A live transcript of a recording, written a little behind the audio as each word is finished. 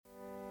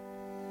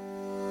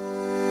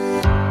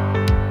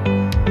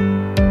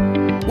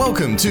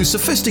Welcome to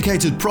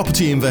Sophisticated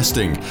Property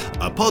Investing,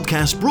 a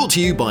podcast brought to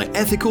you by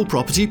Ethical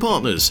Property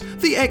Partners,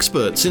 the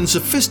experts in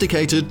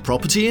sophisticated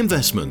property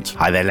investment.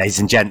 Hi there, ladies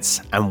and gents,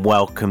 and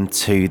welcome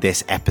to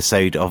this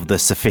episode of the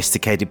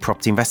Sophisticated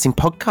Property Investing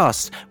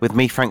podcast with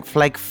me, Frank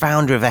Flegg,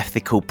 founder of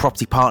Ethical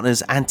Property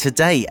Partners, and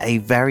today a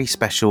very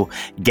special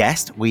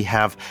guest. We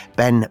have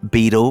Ben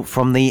Beadle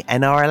from the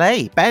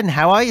NRLA. Ben,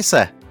 how are you,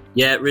 sir?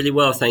 Yeah, really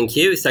well, thank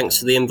you. Thanks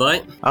for the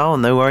invite. Oh,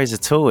 no worries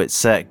at all.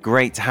 It's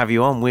great to have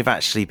you on. We've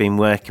actually been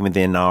working with the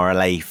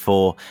NRLA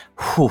for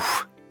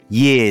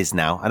years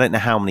now. I don't know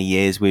how many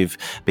years we've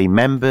been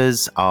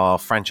members. Our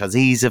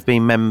franchisees have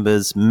been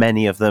members,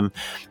 many of them.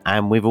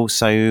 And we've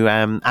also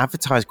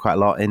advertised quite a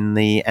lot in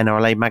the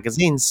NRLA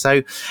magazine.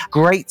 So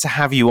great to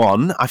have you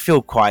on. I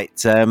feel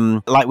quite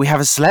like we have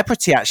a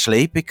celebrity,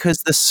 actually,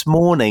 because this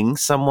morning,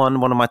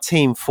 one of my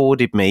team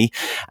forwarded me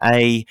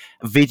a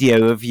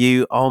video of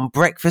you on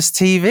Breakfast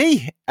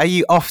TV. Are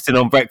you often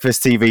on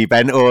Breakfast TV,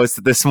 Ben, or is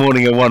this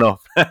morning a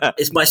one-off?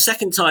 It's my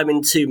second time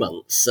in 2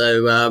 months.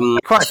 So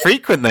quite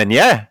frequent then,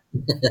 yeah.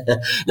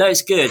 No,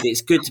 it's good.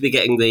 It's good to be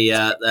getting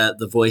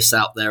the voice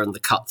out there and the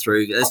cut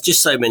through. There's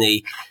just so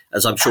many,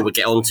 as I'm sure we'll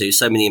get onto,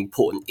 so many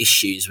important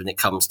issues when it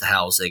comes to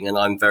housing, and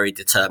I'm very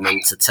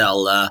determined to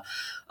tell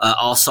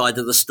our side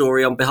of the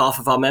story on behalf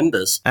of our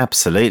members.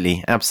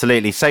 Absolutely.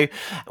 So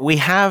we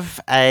have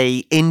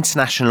a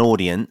international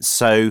audience,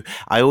 so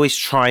I always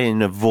try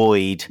and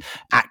avoid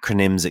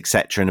acronyms,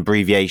 etc., and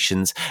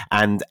abbreviations,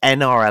 and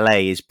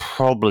NRLA is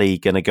probably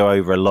going to go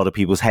over a lot of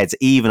people's heads.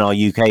 Even our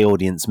UK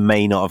audience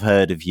may not have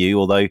heard of you,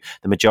 although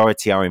the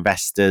majority are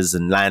investors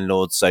and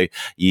landlords, so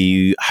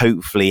you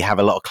hopefully have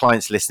a lot of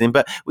clients listening.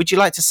 But would you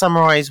like to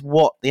summarise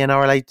what the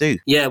NRLA do?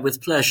 Yeah,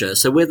 with pleasure.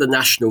 So we're the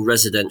National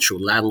Residential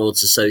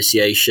Landlords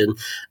Association.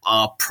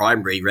 Our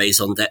primary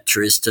raison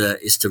d'etre is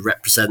to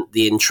represent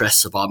the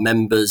interests of our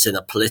members in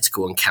a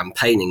political and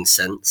campaigning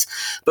sense,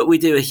 but we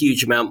do a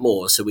huge amount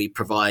more. So we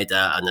provide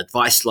an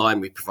advice line,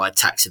 we provide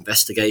tax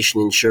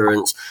investigation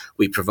insurance,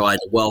 we provide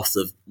a wealth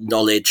of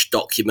knowledge,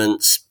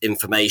 documents,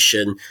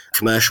 information,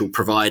 commercial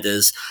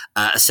providers,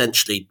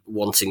 essentially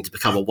wanting to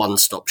become a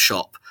one-stop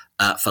shop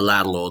for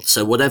landlords.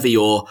 So whatever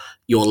your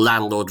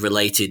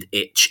landlord-related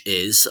itch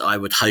is, I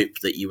would hope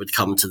that you would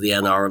come to the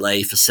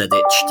NRLA for said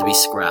itch to be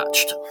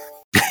scratched.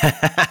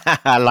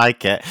 I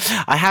like it.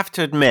 I have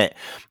to admit,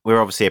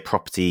 we're obviously a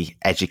property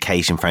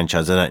education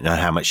franchise. I don't know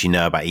how much you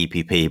know about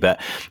EPP,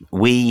 but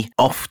we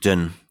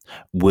often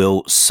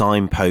will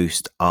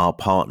signpost our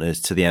partners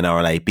to the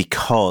NRLA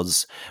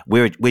because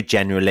we're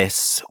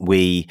generalists.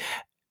 We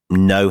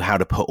know how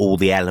to put all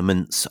the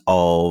elements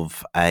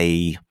of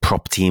a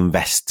property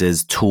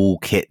investor's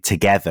toolkit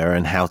together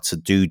and how to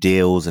do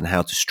deals and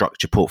how to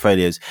structure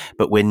portfolios,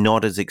 but we're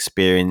not as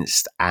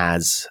experienced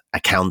as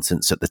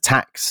accountants at the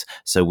tax.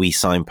 So we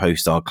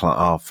signpost our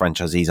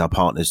franchisees, our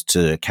partners,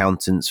 to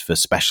accountants for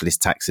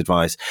specialist tax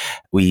advice.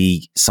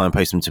 We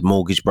signpost them to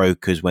mortgage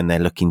brokers when they're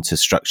looking to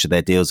structure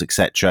their deals,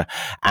 etc.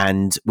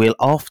 And we'll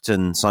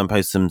often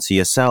signpost them to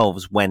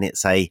yourselves when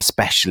it's a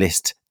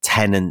specialist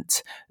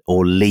tenant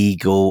or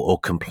legal or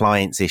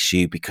compliance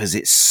issue, because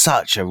it's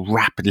such a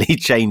rapidly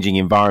changing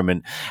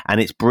environment. And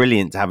it's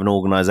brilliant to have an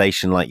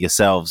organization like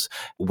yourselves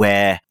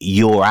where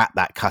you're at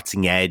that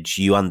cutting edge,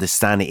 you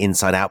understand it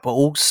inside out, but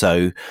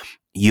also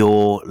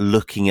you're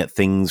looking at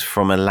things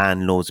from a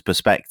landlord's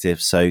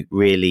perspective. So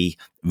really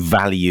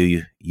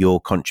value your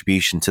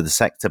contribution to the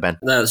sector, Ben.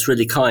 That's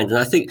really kind. And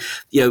I think,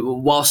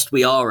 whilst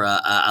we are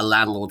a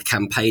landlord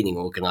campaigning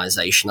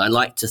organisation, I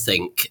like to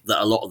think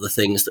that a lot of the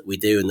things that we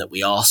do and that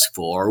we ask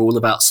for are all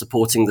about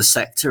supporting the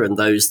sector and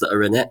those that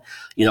are in it.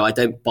 I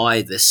don't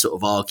buy this sort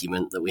of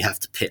argument that we have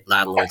to pit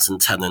landlords and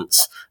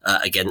tenants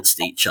against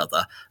each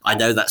other. I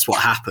know that's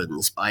what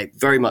happens. I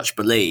very much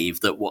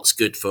believe that what's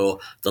good for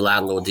the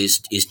landlord is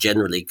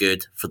generally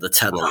good for the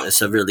tenant.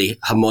 It's a really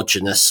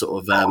homogenous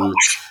sort of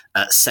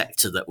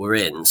sector that we're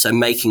in. So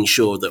making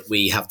sure that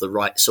we have the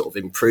right sort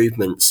of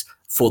improvements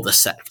for the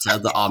sector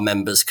that our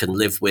members can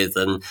live with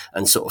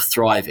and sort of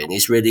thrive in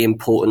is really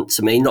important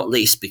to me, not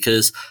least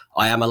because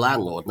I am a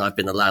landlord and I've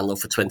been a landlord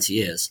for 20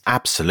 years.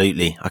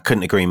 Absolutely. I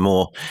couldn't agree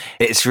more.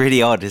 It's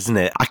really odd, isn't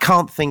it? I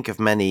can't think of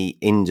many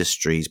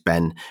industries,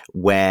 Ben,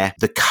 where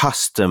the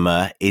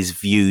customer is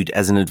viewed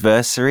as an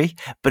adversary,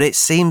 but it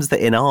seems that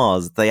in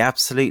ours, they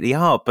absolutely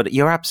are. But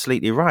you're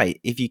absolutely right.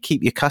 If you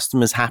keep your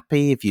customers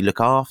happy, if you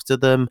look after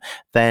them,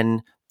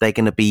 then they're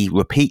going to be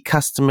repeat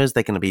customers,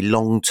 they're going to be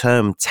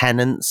long-term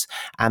tenants,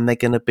 and they're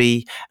going to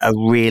be a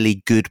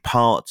really good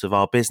part of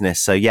our business.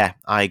 So yeah,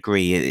 I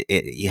agree.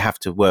 You have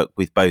to work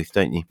with both,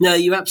 don't you? No,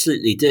 you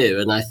absolutely do.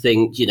 And I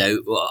think,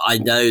 I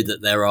know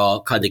that there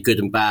are kind of good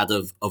and bad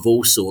of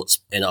all sorts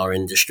in our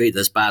industry.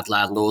 There's bad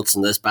landlords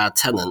and there's bad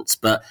tenants,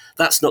 but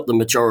that's not the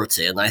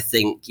majority. And I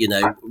think,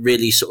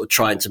 really sort of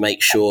trying to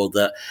make sure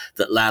that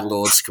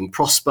landlords can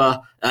prosper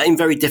in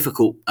very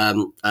difficult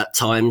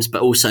times,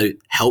 but also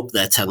help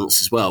their tenants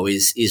as well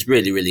is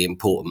really, really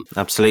important.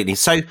 Absolutely.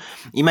 So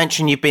you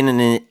mentioned you've been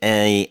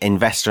an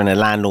investor and a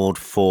landlord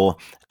for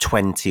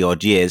 20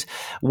 odd years.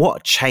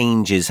 What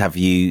changes have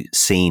you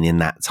seen in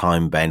that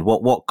time, Ben?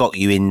 What got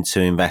you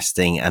into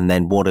investing, and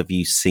then what have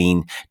you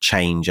seen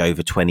change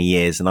over 20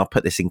 years? And I'll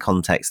put this in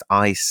context.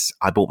 I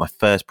bought my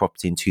first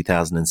property in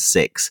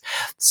 2006.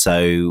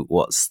 So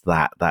what's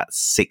that? That's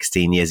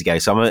 16 years ago.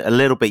 So I'm a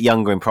little bit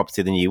younger in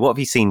property than you. What have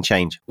you seen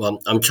change? Well,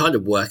 I'm trying to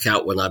work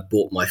out when I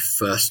bought my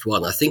first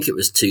one. I think it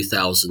was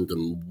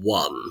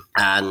 2001.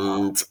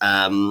 And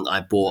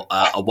I bought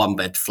a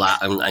one-bed flat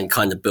and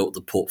kind of built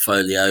the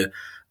portfolio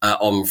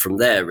on from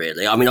there,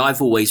 really. I mean,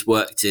 I've always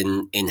worked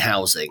in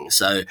housing,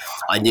 so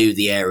I knew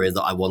the area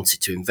that I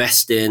wanted to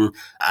invest in,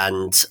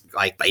 and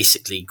I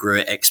basically grew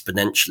it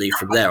exponentially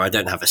from there. I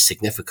don't have a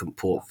significant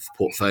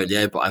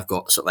portfolio, but I've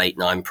got sort of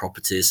 8-9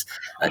 properties.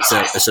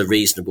 It's a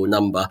reasonable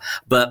number.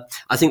 But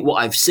I think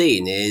what I've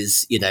seen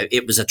is,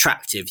 it was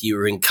attractive. You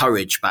were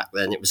encouraged back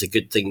then. It was a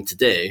good thing to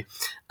do.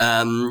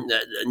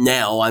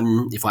 Now,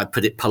 if I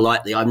put it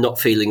politely, I'm not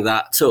feeling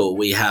that at all.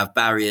 We have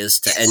barriers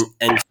to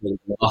entering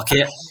the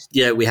market.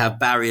 We have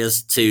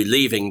barriers to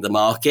leaving the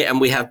market, and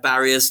we have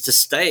barriers to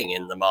staying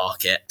in the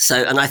market.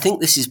 So, and I think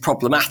this is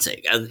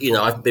problematic. And,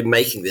 I've been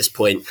making this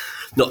point,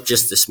 not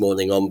just this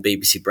morning on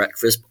BBC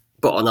Breakfast,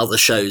 but on other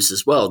shows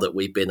as well that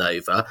we've been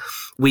over.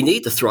 We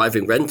need a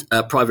thriving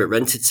private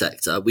rented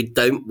sector. We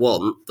don't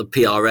want the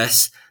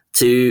PRS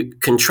to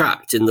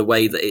contract in the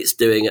way that it's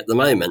doing at the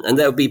moment. And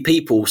there'll be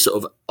people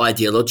sort of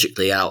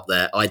ideologically out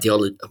there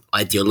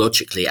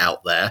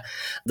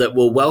that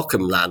will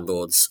welcome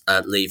landlords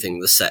leaving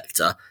the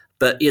sector.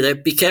 But,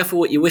 be careful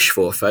what you wish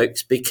for,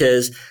 folks,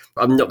 because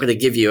I'm not going to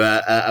give you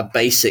a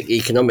basic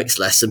economics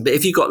lesson. But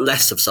if you've got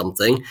less of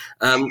something,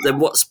 then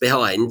what's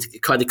behind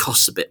it kind of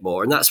costs a bit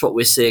more. And that's what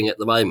we're seeing at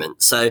the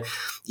moment. So,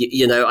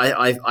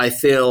 I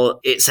feel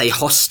it's a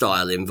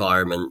hostile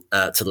environment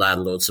to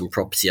landlords and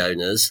property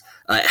owners.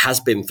 It has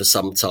been for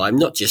some time,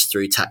 not just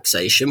through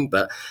taxation,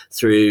 but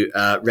through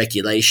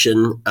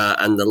regulation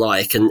and the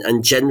like.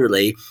 And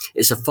generally,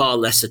 it's a far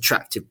less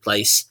attractive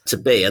place to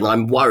be. And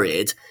I'm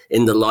worried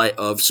in the light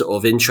of sort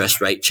of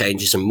interest rate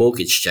changes and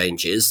mortgage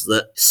changes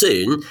that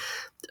soon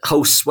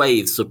whole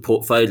swathes of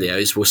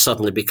portfolios will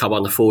suddenly become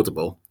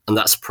unaffordable. And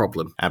that's a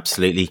problem.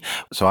 Absolutely.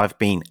 So I've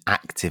been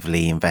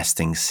actively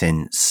investing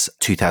since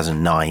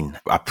 2009.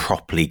 I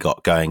properly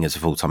got going as a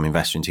full-time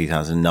investor in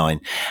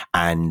 2009.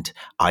 And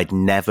I'd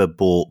never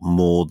bought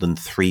more than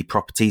 3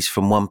 properties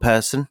from one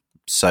person.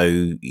 So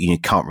you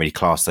can't really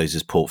class those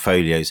as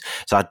portfolios.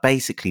 So I'd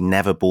basically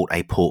never bought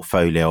a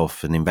portfolio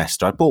of an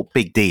investor. I bought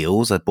big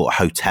deals. I bought a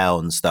hotel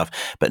and stuff,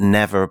 but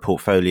never a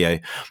portfolio.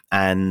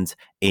 And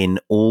in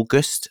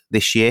August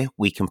this year,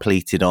 we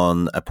completed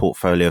on a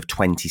portfolio of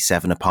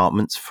 27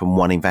 apartments from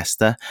one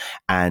investor.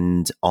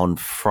 And on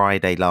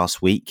Friday last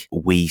week,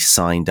 we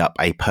signed up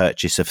a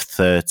purchase of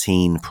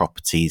 13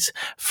 properties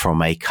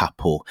from a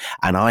couple.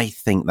 And I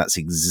think that's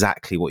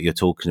exactly what you're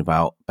talking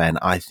about, Ben.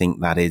 I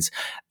think that is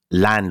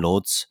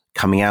landlords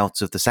coming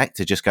out of the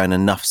sector just going,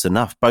 enough's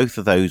enough. Both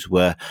of those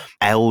were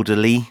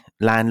elderly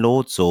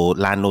landlords or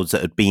landlords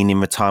that had been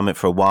in retirement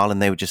for a while, and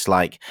they were just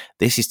like,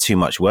 this is too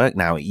much work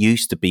now. It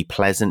used to be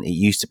pleasant, it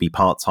used to be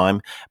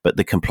part-time, but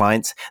the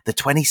compliance, the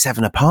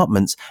 27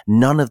 apartments,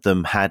 none of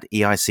them had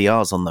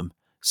EICRs on them.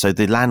 So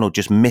the landlord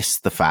just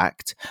missed the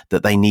fact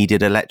that they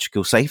needed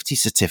electrical safety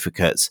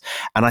certificates.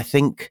 And I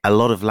think a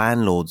lot of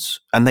landlords,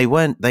 and they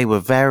were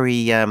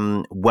very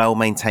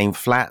well-maintained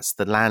flats.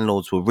 The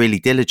landlords were really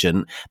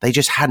diligent. They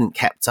just hadn't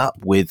kept up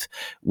with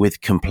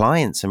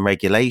compliance and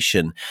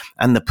regulation.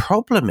 And the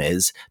problem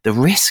is the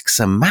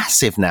risks are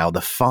massive now. The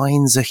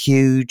fines are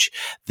huge.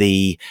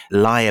 The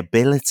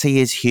liability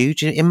is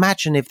huge.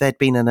 Imagine if there'd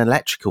been an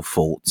electrical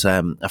fault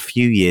a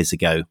few years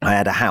ago. I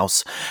had a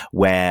house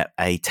where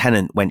a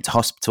tenant went to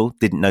hospital,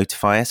 didn't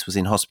notify us, was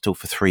in hospital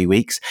for 3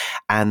 weeks,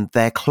 and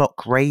their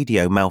clock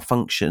radio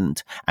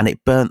malfunctioned and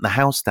it burnt the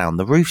house down.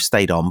 The roof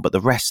stayed on, but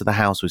the rest of the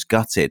house was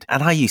gutted.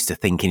 And I used to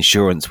think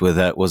insurance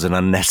was an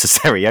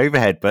unnecessary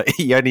overhead, but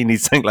you only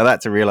need something like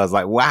that to realize,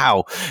 like,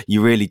 wow,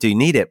 you really do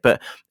need it.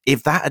 But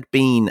if that had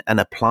been an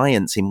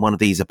appliance in one of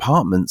these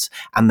apartments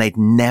and they'd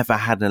never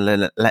had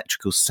an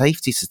electrical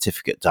safety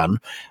certificate done,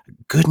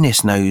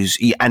 goodness knows.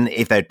 And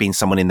if there'd been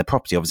someone in the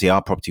property, obviously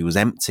our property was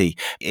empty.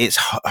 It's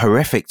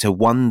horrific to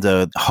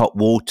wonder hot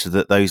water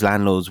that those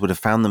landlords would have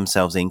found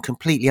themselves in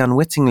completely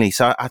unwittingly.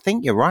 So I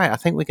think you're right. I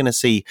think we're going to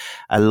see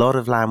a lot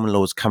of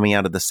landlords coming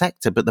out of the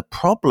sector. But the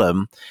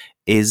problem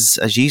is,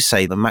 as you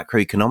say, the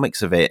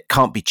macroeconomics of it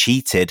can't be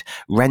cheated.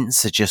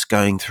 Rents are just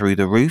going through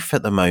the roof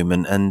at the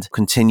moment and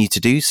continue to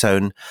do so.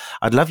 And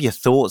I'd love your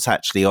thoughts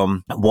actually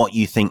on what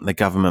you think the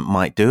government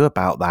might do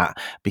about that,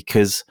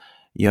 because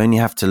you only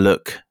have to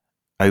look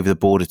over the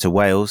border to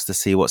Wales to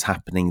see what's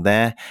happening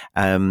there,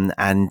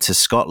 and to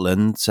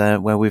Scotland,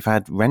 where we've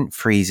had rent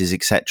freezes,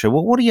 etc.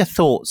 What are your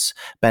thoughts,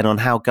 Ben, on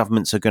how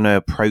governments are going to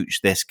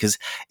approach this? Because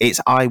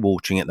it's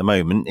eye-watering at the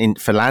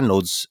moment. For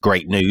landlords,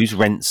 great news,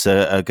 rents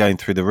are going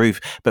through the roof,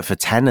 but for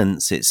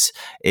tenants,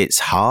 it's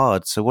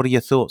hard. So what are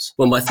your thoughts?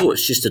 Well, my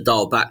thoughts, just to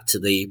dial back to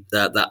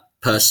that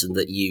person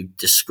that you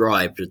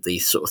described with the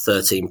sort of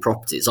 13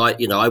 properties,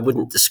 I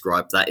wouldn't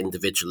describe that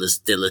individual as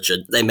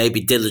diligent. They may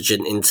be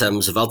diligent in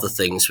terms of other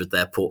things with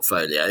their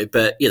portfolio,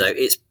 but,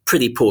 it's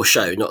pretty poor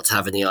show not to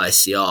have any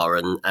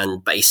ICR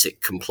and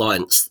basic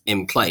compliance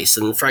in place.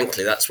 And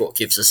frankly, that's what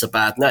gives us a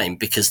bad name,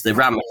 because the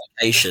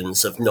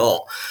ramifications of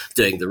not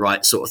doing the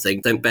right sort of thing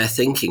don't bear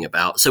thinking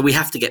about. So we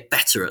have to get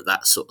better at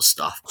that sort of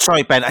stuff.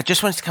 Sorry, Ben, I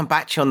just wanted to come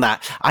back to you on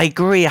that. I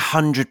agree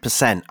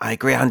 100%. I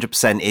agree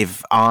 100%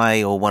 if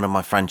I or one of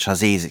my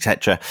franchisees,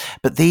 etc.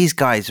 But these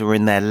guys were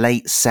in their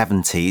late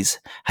 70s,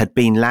 had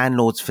been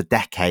landlords for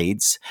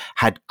decades,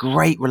 had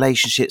great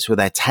relationships with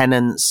their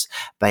tenants.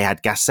 They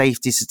had gas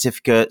safety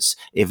certificates.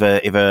 If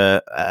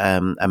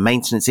a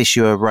maintenance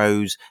issue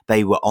arose,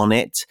 they were on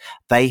it.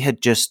 They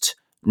had just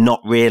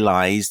not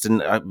realised,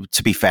 and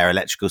to be fair,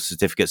 electrical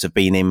certificates have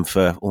been in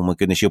for, oh my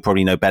goodness, you'll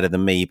probably know better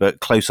than me, but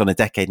close on a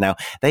decade now.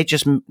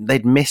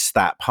 They'd missed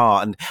that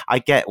part. And I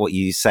get what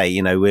you say,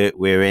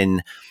 we're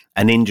in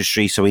an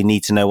industry, so we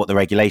need to know what the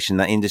regulation in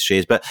that industry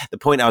is. But the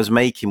point I was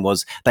making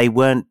was they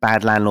weren't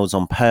bad landlords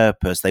on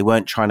purpose. They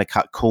weren't trying to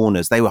cut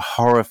corners. They were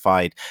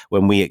horrified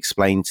when we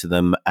explained to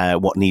them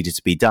what needed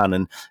to be done.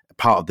 And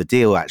part of the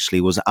deal actually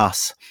was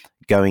us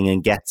going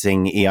and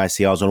getting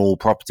EICRs on all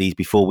properties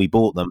before we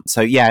bought them.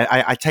 So yeah,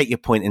 I take your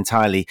point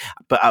entirely,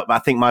 but I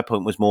think my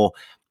point was more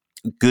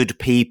good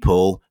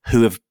people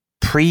who have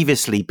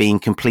previously been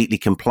completely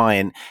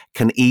compliant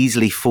can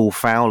easily fall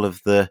foul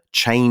of the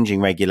changing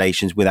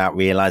regulations without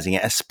realizing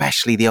it,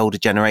 especially the older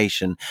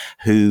generation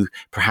who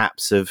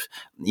perhaps are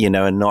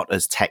not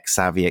as tech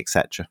savvy,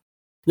 etc.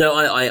 No,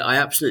 I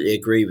absolutely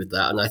agree with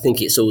that, and I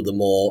think it's all the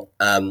more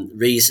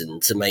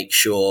reason to make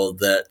sure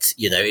that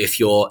if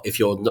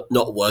you're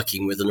not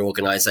working with an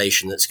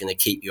organisation that's going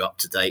to keep you up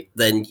to date,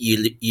 then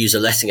you use a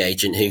letting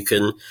agent who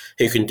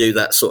can do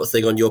that sort of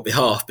thing on your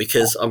behalf.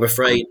 Because I'm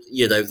afraid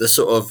the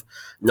sort of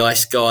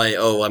nice guy,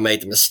 I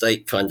made a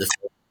mistake kind of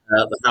thing.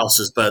 The house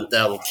has burnt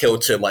down and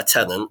killed 2 of my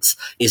tenants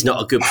is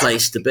not a good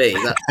place to be.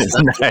 No,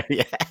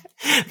 yeah.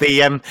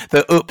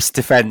 The oops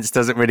defence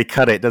doesn't really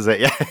cut it, does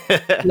it? Yeah.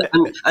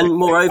 and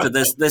moreover,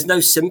 there's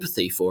no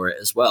sympathy for it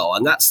as well,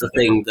 and that's the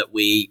thing that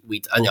we.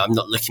 I'm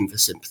not looking for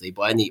sympathy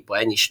by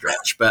any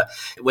stretch, but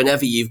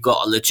whenever you've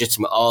got a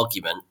legitimate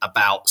argument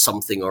about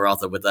something or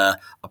other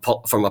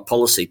from a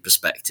policy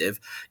perspective,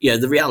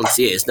 the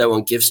reality is no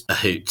one gives a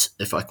hoot,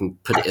 if I can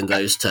put it in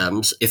those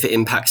terms, if it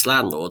impacts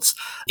landlords.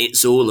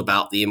 It's all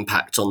about the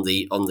impact on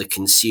the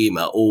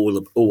consumer,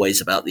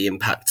 always about the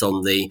impact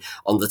on the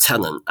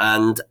tenant.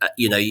 And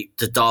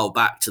to dial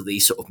back to the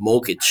sort of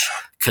mortgage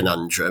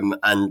conundrum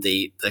and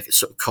the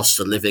sort of cost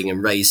of living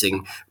and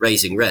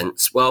raising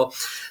rents, well,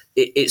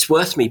 it's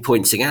worth me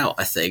pointing out,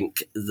 I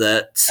think,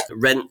 that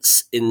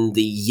rents in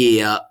the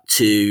year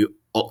to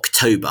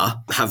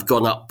October have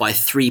gone up by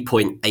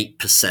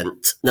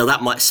 3.8%. Now,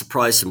 that might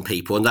surprise some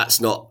people, and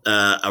that's not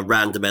a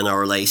random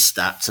NRLA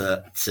stat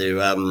to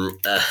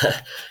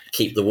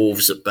keep the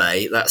wolves at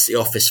bay. That's the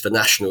Office for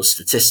National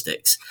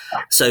Statistics.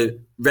 So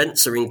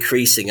rents are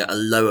increasing at a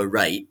lower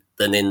rate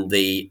than in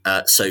the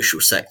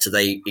social sector.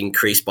 They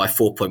increased by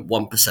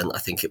 4.1%, I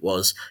think it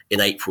was,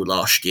 in April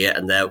last year,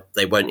 and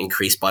they won't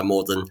increase by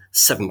more than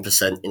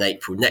 7% in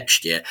April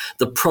next year.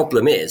 The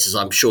problem is, as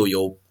I'm sure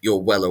you're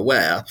well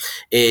aware,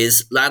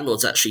 is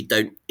landlords actually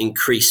don't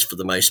increase, for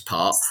the most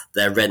part,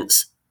 their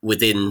rents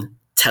within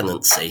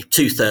tenancy.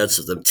 2/3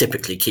 of them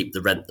typically keep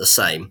the rent the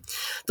same.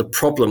 The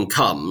problem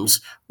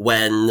comes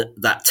when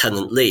that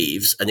tenant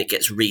leaves and it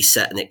gets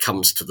reset and it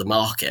comes to the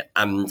market,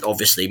 and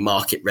obviously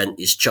market rent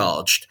is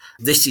charged.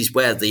 This is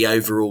where the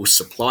overall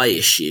supply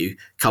issue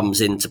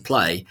comes into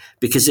play,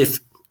 because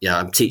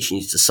I'm teaching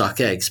you to suck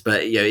eggs,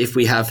 but if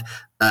we have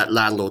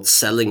landlords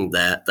selling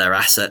their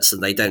assets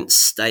and they don't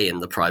stay in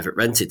the private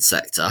rented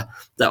sector,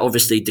 that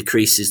obviously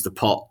decreases the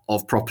pot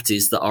of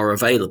properties that are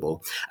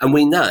available. And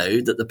we know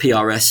that the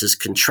PRS has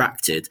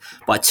contracted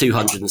by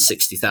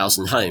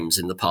 260,000 homes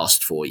in the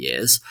past 4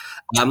 years.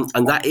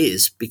 And that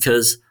is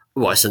because,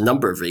 well, it's a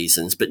number of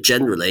reasons, but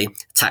generally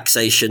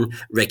taxation,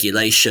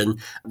 regulation,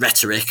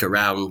 rhetoric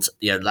around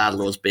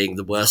landlords being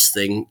the worst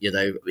thing,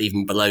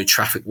 even below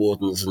traffic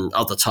wardens and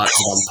other types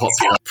of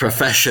unpopular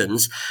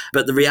professions.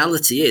 But the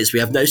reality is we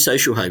have no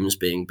social homes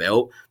being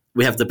built.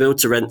 We have the build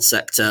to rent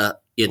sector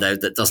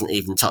that doesn't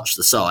even touch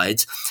the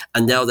sides.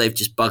 And now they've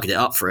just buggered it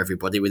up for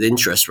everybody with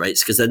interest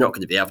rates, because they're not going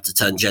to be able to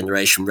turn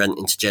generation rent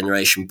into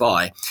generation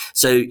buy.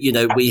 So,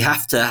 we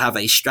have to have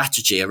a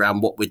strategy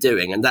around what we're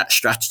doing. And that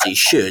strategy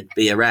should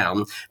be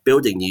around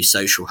building new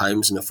social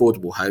homes and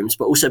affordable homes,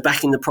 but also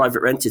backing the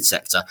private rented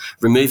sector,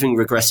 removing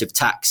regressive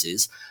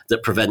taxes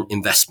that prevent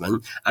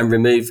investment, and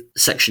remove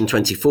Section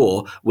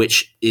 24,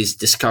 which is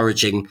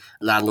discouraging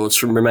landlords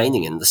from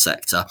remaining in the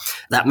sector.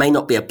 That may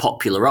not be a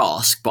popular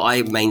ask, but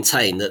I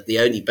maintain that the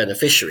only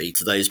beneficiary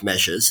to those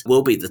measures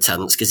will be the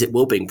tenants, because it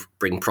will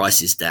bring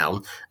prices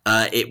down.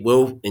 It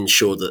will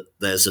ensure that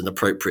there's an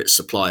appropriate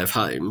supply of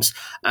homes.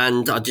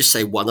 And I'll just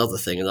say one other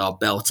thing, and I'll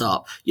belt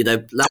up.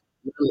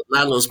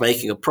 landlords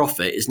making a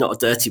profit is not a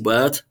dirty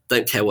word.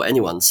 Don't care what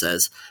anyone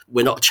says.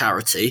 We're not a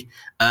charity.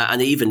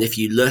 And even if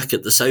you look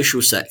at the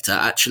social sector,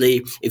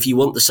 actually, if you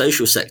want the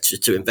social sector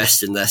to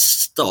invest in their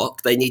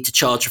stock, they need to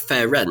charge a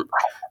fair rent.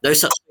 No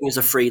such thing as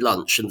a free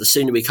lunch. And the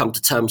sooner we come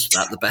to terms with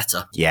that, the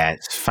better. Yeah,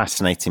 it's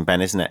fascinating,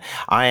 Ben, isn't it?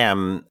 I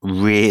am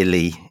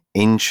really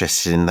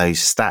interested in those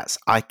stats.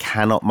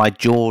 My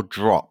jaw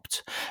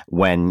dropped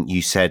when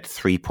you said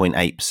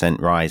 3.8%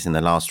 rise in the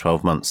last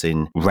 12 months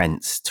in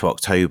rents to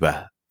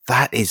October.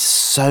 That is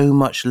so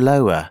much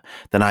lower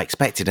than I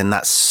expected. And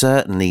that's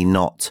certainly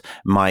not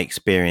my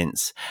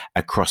experience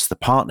across the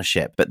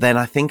partnership. But then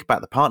I think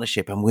about the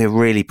partnership and we're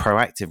really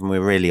proactive and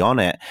we're really on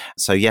it.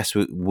 So yes,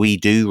 we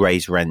do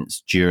raise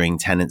rents during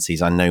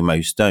tenancies. I know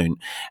most don't.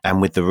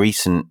 And with the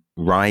recent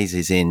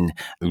rises in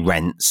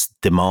rents,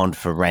 demand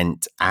for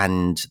rent,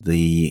 and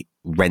the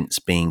rents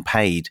being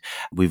paid,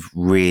 we've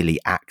really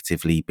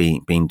actively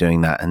been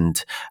doing that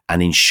and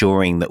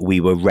ensuring that we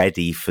were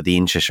ready for the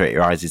interest rate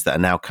rises that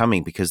are now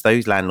coming, because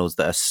those landlords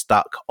that are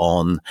stuck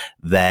on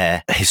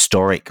their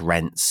historic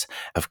rents,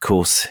 of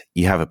course,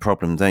 you have a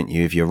problem, don't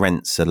you, if your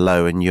rents are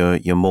low and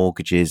your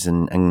mortgages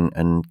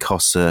and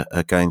costs are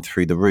going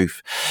through the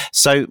roof.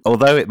 So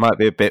although it might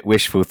be a bit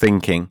wishful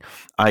thinking,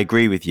 I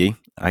agree with you.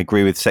 I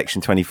agree with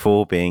Section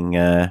 24 being,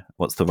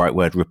 what's the right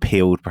word,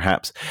 repealed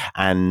perhaps,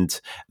 and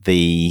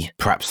the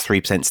perhaps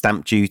 3%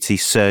 stamp duty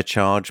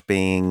surcharge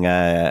being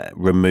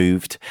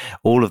removed.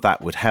 All of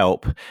that would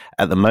help.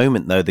 At the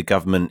moment, though, the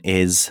government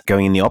is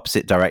going in the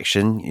opposite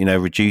direction,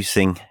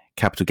 reducing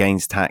capital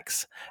gains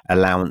tax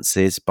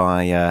allowances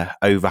by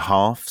over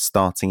half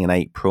starting in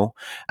April.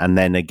 And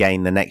then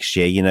again the next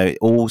year, it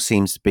all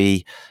seems to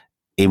be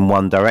in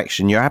one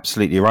direction. You're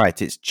absolutely right.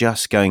 It's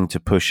just going to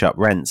push up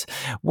rents.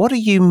 What are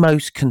you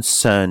most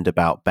concerned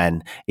about,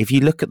 Ben? If you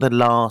look at the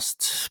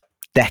last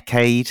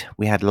decade,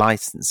 we had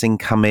licensing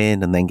come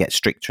in and then get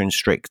stricter and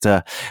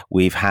stricter.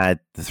 We've had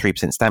the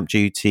 3% stamp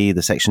duty,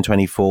 the Section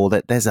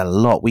 24. There's a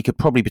lot. We could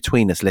probably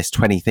between us list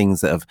 20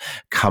 things that have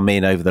come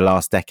in over the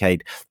last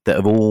decade that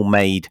have all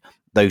made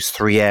those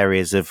three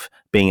areas of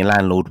being a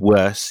landlord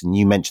worse. And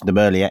you mentioned them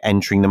earlier: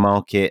 entering the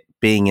market,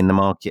 being in the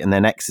market, and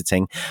then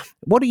exiting.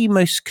 What are you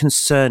most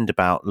concerned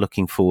about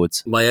looking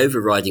forwards? My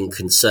overriding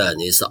concern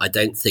is that I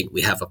don't think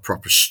we have a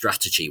proper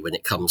strategy when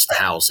it comes to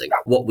housing.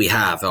 What we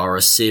have are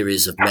a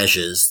series of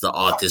measures that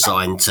are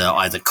designed to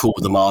either cool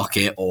the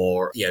market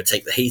or,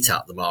 take the heat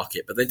out of the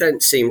market, but they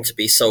don't seem to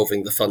be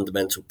solving the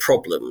fundamental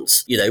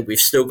problems. We've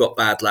still got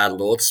bad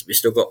landlords. We've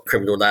still got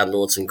criminal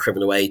landlords and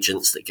criminal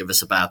agents that give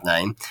us a bad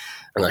name.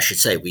 And I should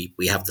say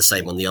we have the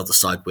same on the other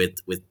side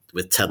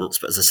with tenants,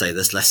 but as I say,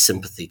 there's less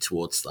sympathy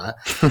towards that.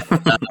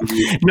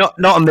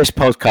 Not on this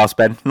podcast,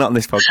 Ben. Not on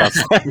this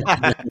podcast.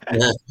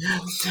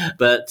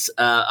 But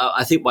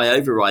I think my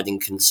overriding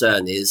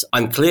concern is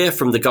I'm clear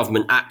from the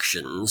government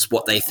actions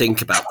what they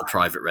think about the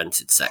private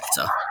rented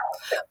sector.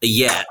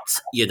 Yet,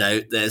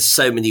 there's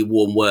so many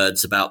warm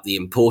words about the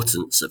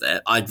importance of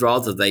it. I'd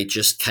rather they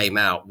just came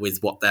out with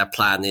what their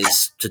plan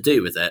is to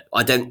do with it.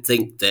 I don't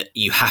think that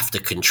you have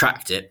to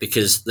contract it,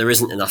 because there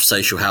isn't enough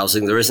social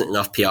housing, there isn't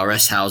enough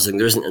PRS housing,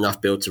 there isn't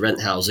enough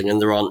build-to-rent housing, and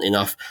there aren't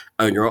enough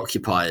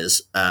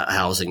owner-occupiers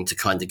housing to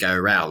kind of go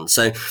around.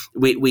 So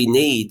we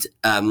need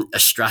a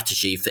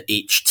strategy for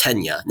each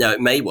tenure. Now,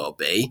 it may well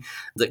be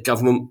that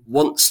government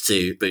wants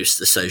to boost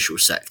the social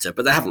sector,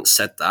 but they haven't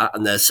said that,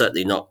 and they're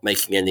certainly not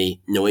making any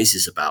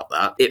noises about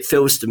that. It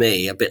feels to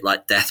me a bit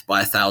like death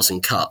by a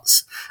thousand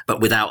cuts, but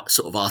without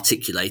sort of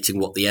articulating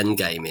what the end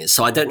game is.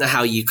 So I don't know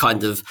how you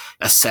kind of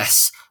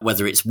assess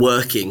whether it's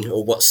working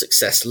or what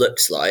success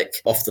looks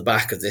like off the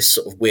back of this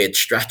sort of weird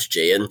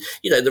strategy. And,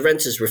 the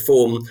Renters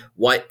Reform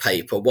white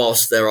paper,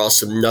 whilst there are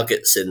some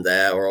nuggets in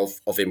there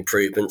of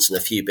improvements and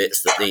a few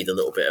bits that need a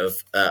little bit of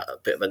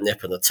a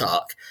nip and a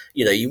tuck,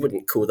 you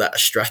wouldn't call that a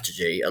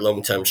strategy, a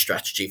long-term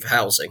strategy for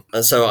housing.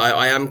 And so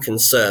I am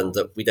concerned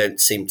that we don't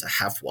seem to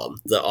have one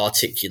that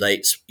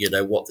articulates,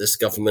 what this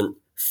government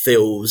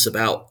feels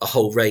about a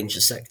whole range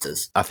of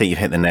sectors. I think you've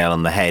hit the nail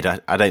on the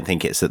head. I don't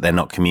think it's that they're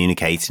not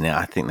communicating it.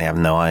 I think they have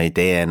no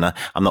idea. And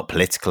I'm not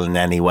political in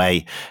any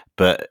way,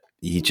 but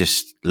you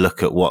just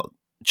look at what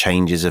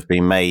changes have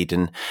been made.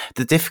 And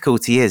the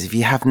difficulty is, if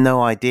you have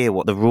no idea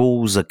what the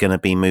rules are going to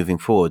be moving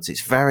forwards,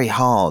 it's very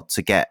hard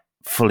to get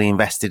fully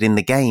invested in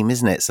the game,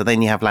 isn't it? So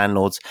then you have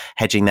landlords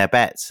hedging their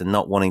bets and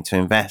not wanting to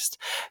invest.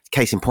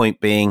 Case in point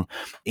being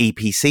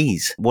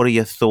EPCs. What are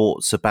your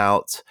thoughts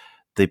about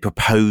the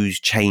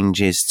proposed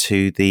changes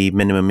to the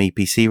minimum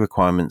EPC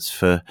requirements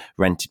for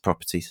rented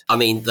properties? I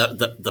mean,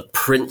 the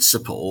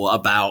principle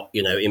about,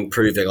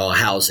 improving our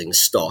housing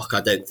stock,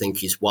 I don't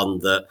think is one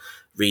that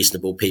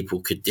reasonable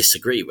people could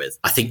disagree with.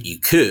 I think you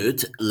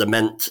could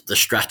lament the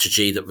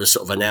strategy that was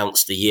sort of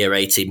announced a year,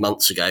 18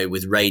 months ago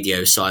with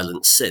radio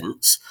silence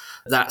since.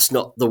 That's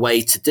not the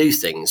way to do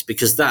things,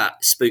 because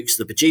that spooks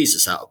the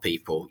bejesus out of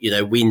people.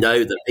 We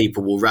know that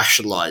people will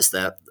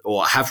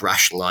have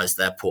rationalised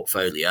their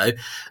portfolio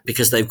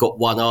because they've got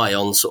one eye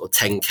on sort of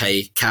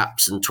 10K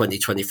caps and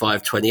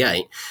 2025,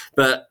 28.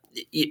 But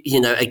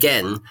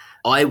again,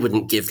 I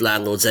wouldn't give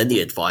landlords any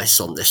advice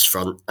on this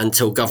front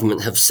until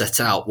government have set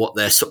out what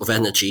their sort of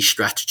energy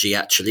strategy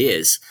actually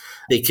is.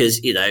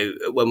 Because,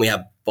 when we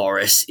had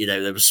Boris,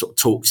 there was sort of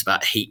talks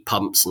about heat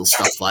pumps and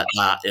stuff like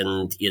that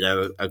and,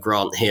 a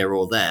grant here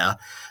or there.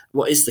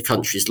 What is the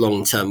country's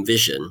long-term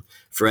vision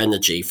for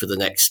energy for the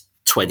next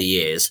 20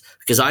 years?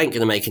 Because I ain't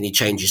going to make any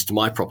changes to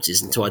my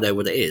properties until I know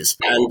what it is.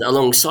 And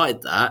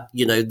alongside that,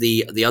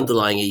 the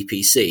underlying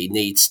EPC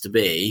needs to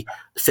be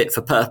fit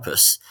for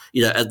purpose.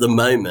 At the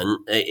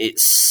moment,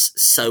 it's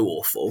so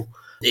awful.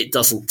 It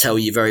doesn't tell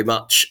you very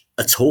much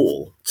at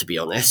all, to be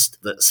honest,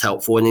 that's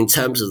helpful. And in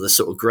terms of the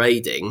sort of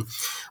grading,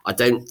 I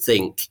don't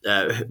think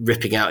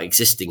ripping out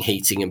existing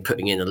heating and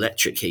putting in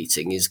electric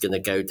heating is going to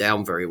go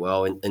down very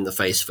well in the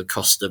face of a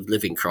cost of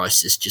living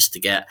crisis just to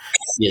get,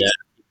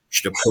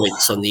 extra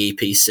points on the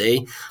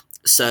EPC.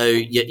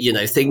 So,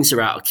 things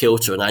are out of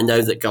kilter, and I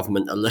know that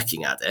government are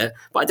looking at it,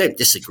 but I don't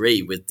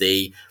disagree with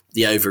the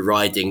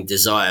overriding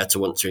desire to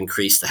want to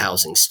increase the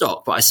housing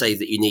stock. But I say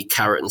that you need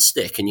carrot and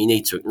stick, and you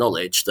need to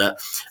acknowledge that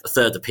a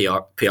third of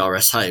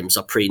PRS homes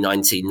are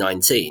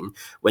pre-1919,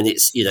 when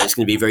it's going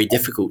to be very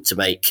difficult to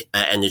make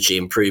energy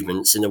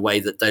improvements in a way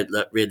that don't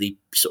look really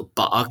sort of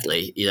butt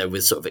ugly,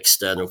 with sort of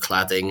external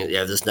cladding.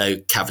 There's no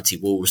cavity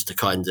walls to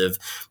kind of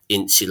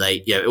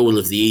insulate, all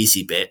of the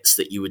easy bits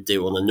that you would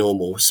do on a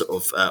normal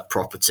sort of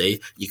property,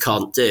 you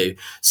can't do.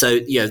 So,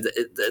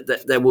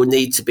 there will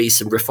need to be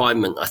some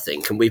refinement, I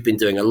think. And we've been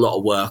doing a lot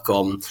of work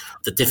on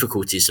the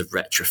difficulties of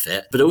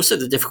retrofit, but also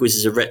the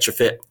difficulties of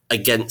retrofit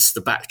against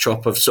the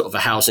backdrop of sort of a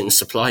housing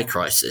supply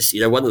crisis.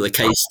 One of the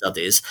case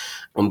studies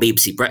on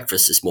BBC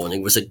Breakfast this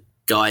morning was a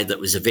guy that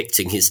was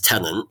evicting his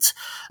tenant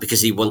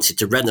because he wanted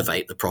to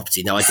renovate the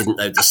property. Now, I didn't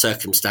know the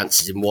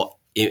circumstances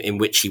in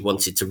which he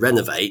wanted to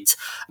renovate,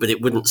 but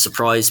it wouldn't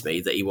surprise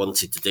me that he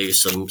wanted to do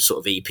some sort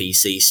of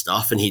EPC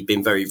stuff, and he'd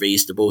been very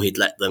reasonable. He'd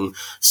let them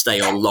stay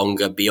on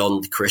longer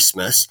beyond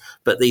Christmas,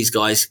 but these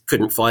guys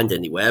couldn't find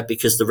anywhere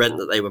because the rent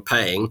that they were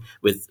paying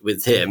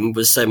with him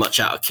was so much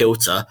out of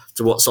kilter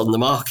to what's on the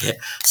market.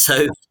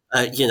 So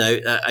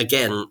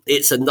again,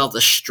 it's another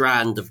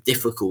strand of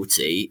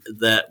difficulty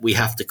that we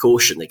have to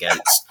caution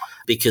against,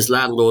 because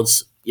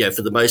landlords,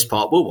 for the most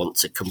part, will want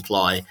to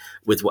comply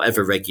with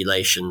whatever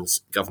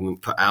regulations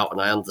government put out. And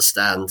I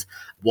understand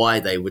why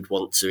they would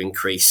want to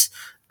increase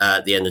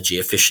the energy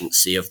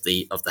efficiency of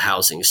the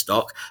housing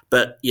stock.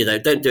 But,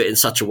 don't do it in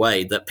such a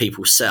way that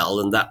people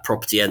sell and that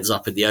property ends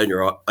up in the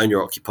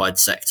owner-occupied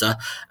sector.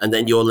 And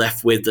then you're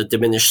left with a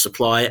diminished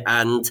supply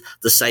and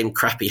the same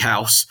crappy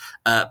house,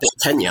 but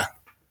tenure.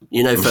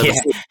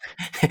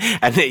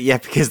 And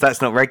because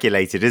that's not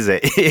regulated, is it?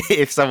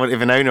 if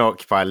an owner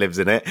occupier lives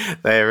in it,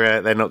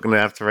 they're not going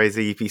to have to raise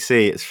the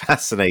EPC. It's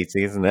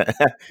fascinating, isn't it?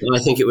 Well,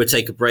 I think it would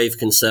take a brave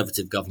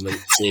Conservative government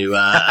to do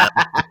that.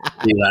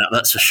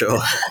 That's for sure.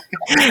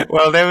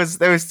 Well, there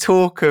was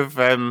talk of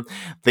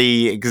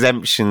the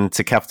exemption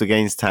to capital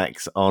gains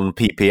tax on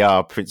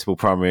PPR, principal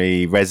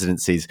primary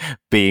residencies,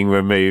 being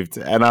removed,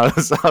 and I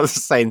was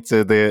saying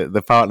to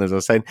the partners, I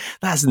was saying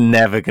that's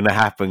never going to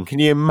happen. Can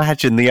you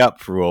imagine the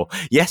uproar?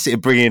 Yes,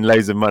 it'd bring in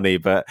loads of money,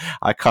 but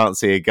I can't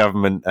see a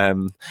government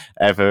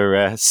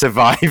ever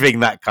surviving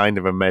that kind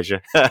of a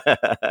measure.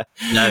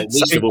 No, it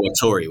needs to be a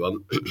Tory one.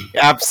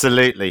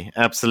 Absolutely.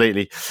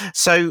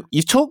 So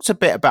you talked a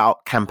bit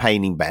about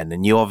campaigning, Ben,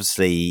 and you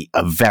obviously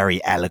are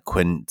very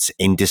eloquent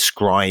in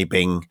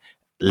describing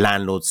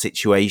landlord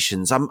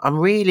situations. I'm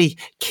really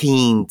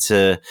keen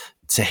to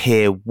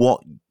hear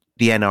what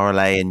the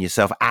NRLA and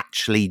yourself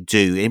actually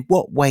do. In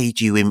what way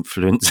do you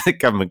influence the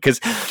government?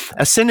 Because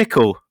a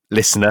cynical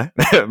listener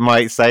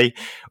might say,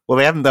 well,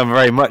 they haven't done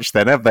very much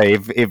then, have they?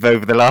 If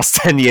over the last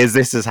 10 years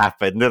this has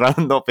happened, and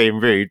I'm not being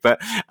rude, but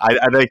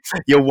I know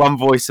you're one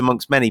voice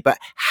amongst many. But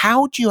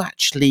how do you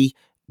actually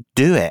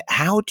do it?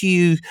 How do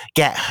you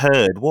get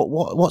heard?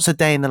 What's a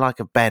day in the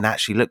life of Ben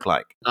actually look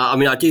like?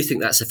 I do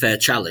think that's a fair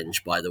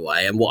challenge, by the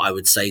way. And what I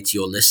would say to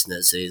your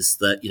listeners is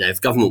that,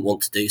 if government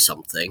want to do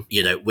something,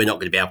 we're not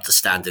going to be able to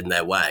stand in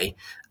their way.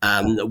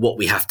 What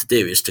we have to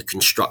do is to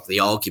construct the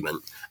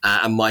argument.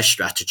 And my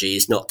strategy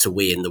is not to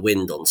wee in the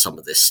wind on some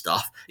of this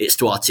stuff. It's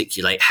to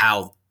articulate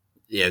how,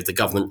 the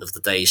government of the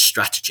day's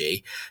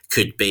strategy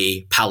could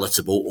be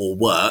palatable or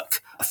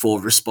work for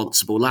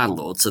responsible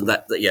landlords. And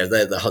that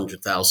they're the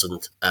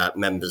 100,000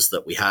 members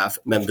that we have,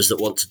 members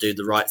that want to do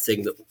the right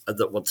thing,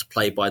 that want to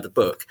play by the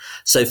book.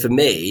 So for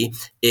me,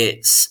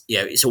 it's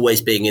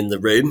always being in the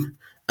room.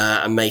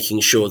 And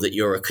making sure that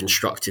you're a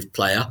constructive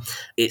player.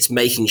 It's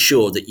making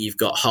sure that you've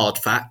got hard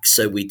facts.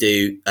 So we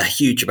do a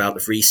huge amount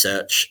of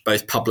research,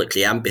 both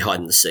publicly and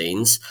behind the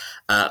scenes,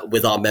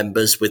 with our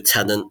members, with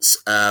tenants,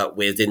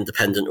 with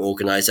independent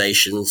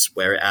organisations,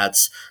 where it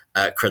adds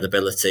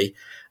credibility.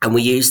 And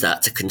we use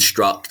that to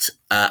construct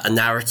a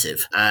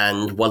narrative.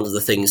 And one of the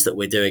things that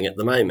we're doing at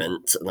the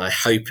moment, and I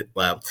hope,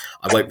 well,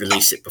 I won't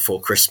release it before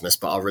Christmas,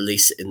 but I'll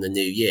release it in the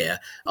new year.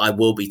 I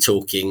will be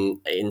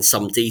talking in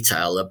some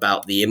detail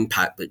about the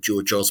impact that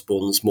George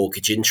Osborne's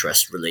mortgage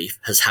interest relief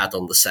has had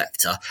on the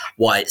sector,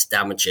 why it's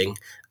damaging.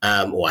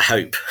 Or I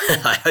hope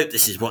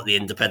this is what the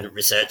independent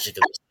research is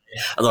going to say.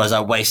 Otherwise,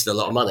 I waste a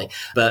lot of money.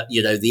 But,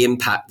 the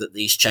impact that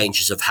these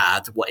changes have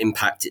had, what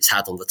impact it's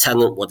had on the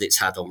tenant, what it's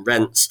had on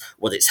rents,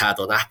 what it's had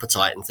on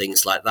appetite and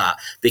things like that.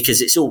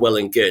 Because it's all well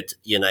and good,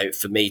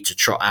 for me to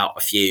trot out a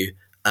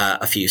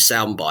few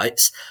sound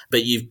bites,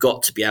 but you've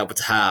got to be able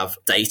to have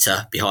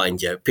data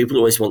behind you. People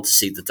always want to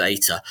see the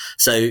data.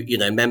 So,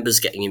 members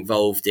getting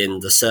involved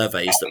in the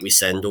surveys that we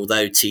send,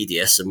 although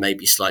tedious and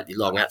maybe slightly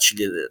long,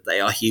 actually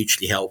they are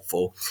hugely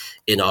helpful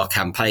in our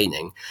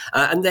campaigning.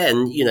 And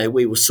then,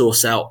 we will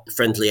source out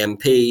friendly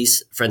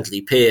MPs,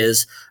 friendly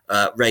peers,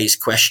 raise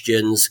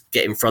questions,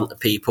 get in front of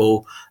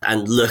people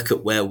and look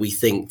at where we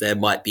think there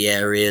might be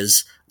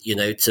areas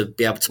to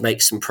be able to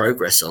make some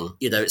progress on.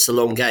 It's a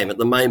long game. At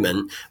the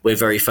moment, we're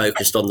very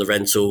focused on the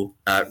rental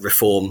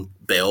reform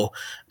bill,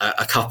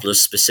 a couple of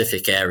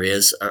specific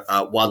areas,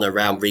 one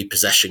around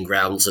repossession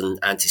grounds and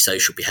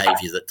antisocial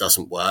behaviour that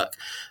doesn't work.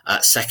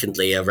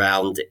 Secondly,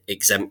 around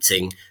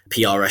exempting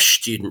PRS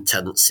student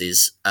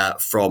tenancies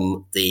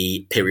from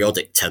the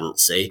periodic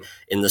tenancy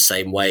in the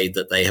same way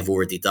that they have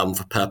already done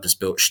for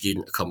purpose-built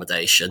student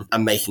accommodation,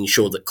 and making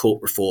sure that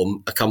court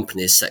reform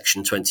accompanies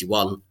Section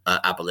 21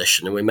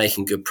 abolition. And we're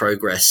making good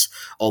progress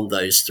on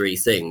those three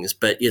things.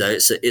 But,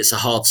 it's a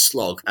hard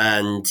slog.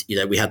 And,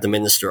 we had the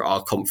minister at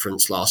our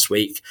conference last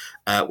week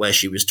where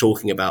she was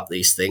talking about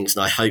these things.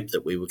 And I hope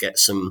that we will get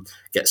some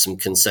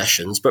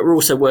concessions. But we're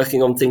also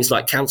working on things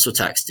like council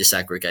tax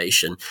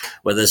disaggregation,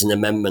 where there's an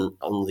amendment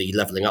on the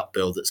Levelling Up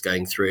bill that's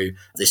going through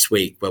this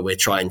week, where we're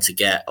trying to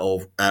get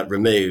or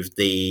remove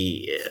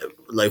the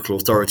local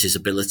authorities'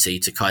 ability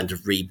to kind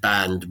of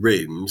reband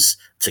rooms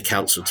to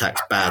council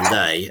tax band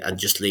A and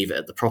just leave it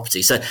at the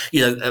property. So,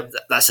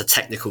 that's a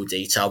technical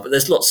detail, but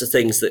there's lots of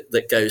things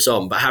that goes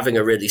on. But having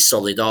a really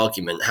solid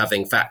argument,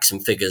 having facts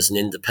and figures and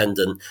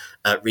independent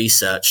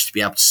research to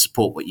be able to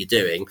support what you're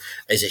doing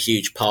is a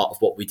huge part of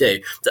what we do.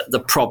 The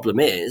problem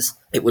is,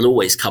 it will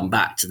always come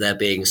back to there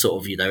being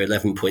sort of,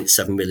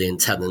 11.7 million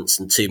tenants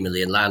and 2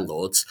 million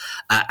landlords,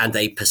 and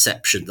a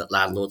perception that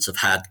landlords have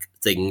had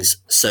things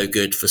so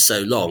good for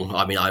so long.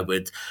 I mean, I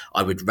would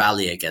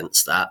rally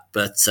against that,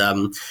 but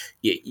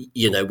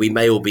we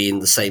may all be in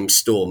the same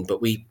storm,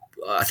 but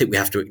I think we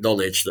have to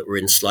acknowledge that we're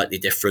in slightly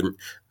different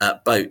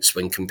boats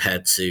when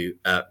compared to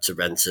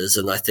renters,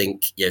 and I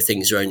think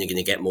things are only going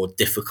to get more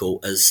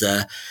difficult as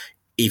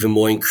even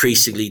more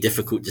increasingly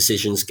difficult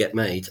decisions get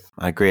made.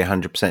 I agree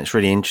 100%. It's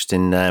really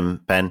interesting,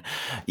 Ben.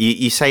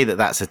 You say that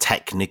that's a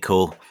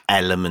technical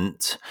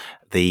element,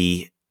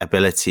 the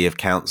ability of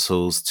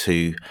councils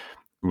to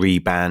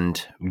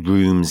reband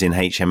rooms in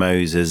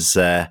HMOs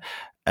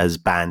as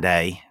band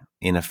A,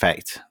 in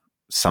effect,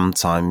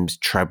 sometimes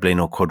trebling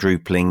or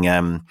quadrupling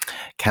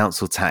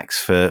council tax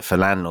for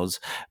landlords.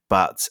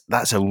 But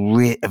that's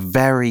a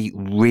very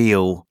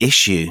real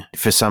issue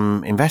for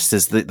some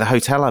investors. The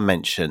hotel I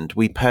mentioned,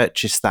 we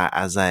purchased that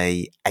as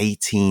a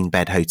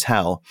 18-bed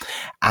hotel,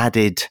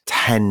 added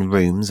 10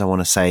 rooms, I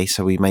want to say.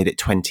 So we made it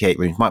 28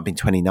 rooms, might have been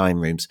 29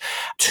 rooms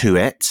to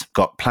it.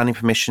 Got planning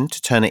permission to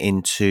turn it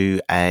into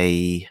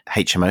a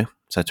HMO.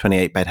 So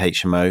 28-bed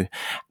HMO,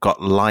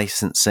 got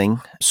licensing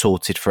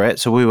sorted for it.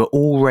 So we were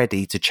all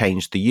ready to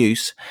change the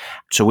use.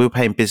 So we were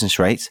paying business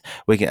rates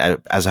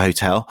as a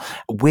hotel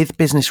with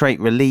business rate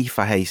relief,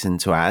 I hasten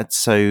to add.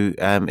 So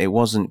it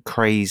wasn't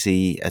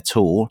crazy at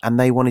all. And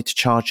they wanted to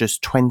charge us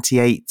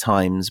 28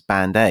 times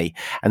band A.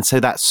 And so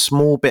that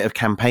small bit of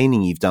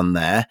campaigning you've done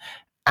there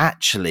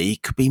actually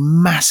could be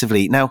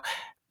massively... Now,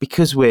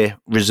 because we're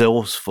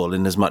resourceful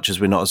in as much as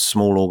we're not a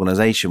small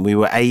organisation, we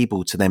were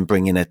able to then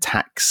bring in a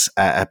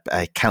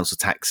council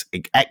tax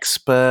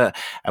expert,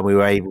 and we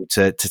were able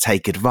to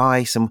take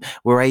advice, and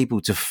we're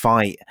able to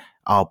fight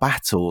our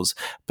battles.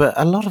 But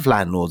a lot of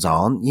landlords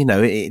aren't.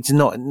 It's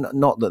not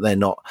that they're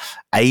not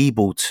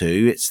able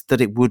to; it's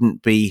that it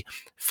wouldn't be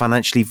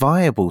financially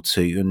viable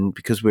to. And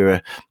because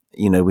we're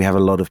we have a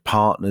lot of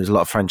partners, a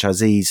lot of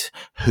franchisees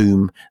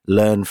whom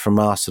learn from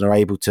us and are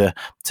able to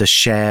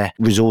share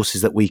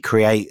resources that we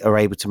create, are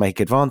able to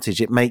make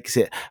advantage. It makes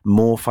it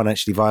more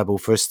financially viable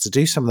for us to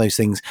do some of those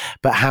things.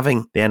 But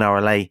having the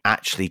NRLA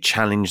actually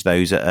challenge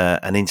those at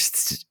an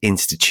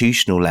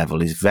institutional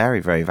level is very,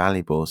 very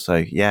valuable. So,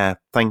 yeah,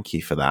 thank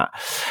you for that.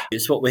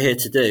 It's what we're here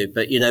to do.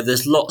 But,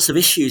 there's lots of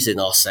issues in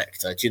our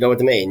sector. Do you know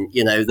what I mean?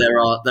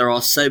 There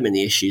are so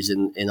many issues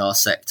in our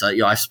sector.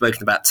 I've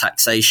spoken about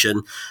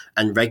taxation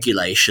and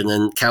regulation,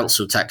 and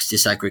council tax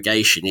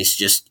disaggregation is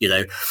just,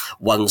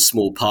 one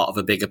small part of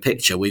a bigger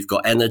picture. infrastructure, we've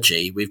got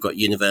energy, we've got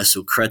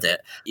universal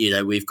credit,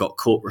 we've got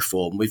court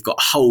reform, we've got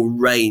a whole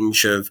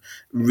range of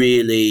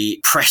really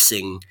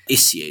pressing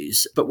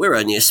issues, but we're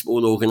only a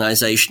small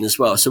organisation as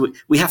well. So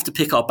we have to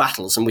pick our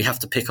battles and we have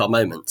to pick our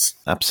moments.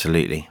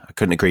 Absolutely. I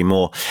couldn't agree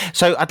more.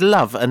 So I'd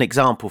love an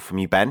example from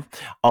you, Ben,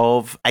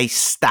 of a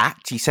stat.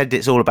 You said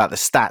it's all about the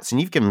stats, and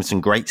you've given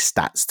some great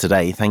stats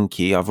today. Thank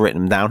you. I've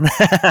written them down.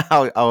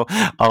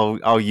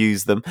 I'll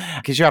use them,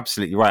 because you're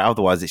absolutely right.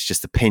 Otherwise, it's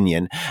just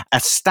opinion. A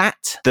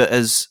stat that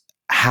has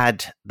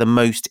had the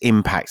most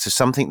impact, so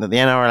something that the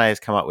NRLA has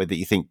come up with that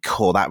you think,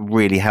 cool, that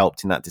really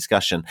helped in that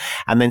discussion.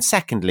 And then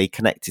secondly,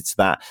 connected to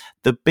that,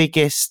 the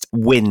biggest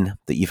win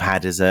that you've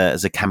had as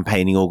a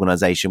campaigning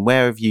organisation.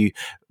 Where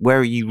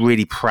are you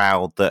really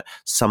proud that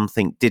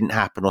something didn't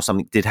happen or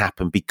something did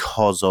happen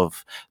because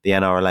of the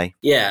NRLA?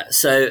 Yeah,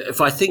 so if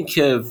I think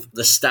of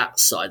the stats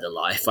side of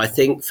life, I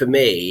think for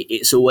me,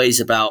 it's always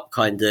about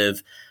kind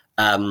of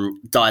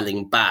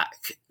dialing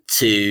back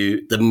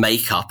to the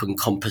makeup and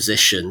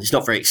composition. It's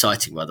not very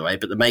exciting, by the way,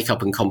 but the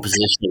makeup and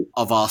composition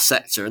of our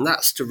sector. And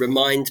that's to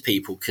remind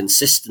people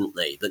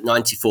consistently that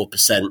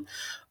 94%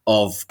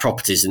 of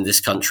properties in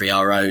this country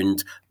are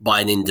owned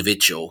by an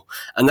individual.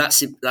 And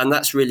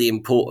that's really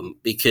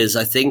important, because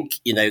I think,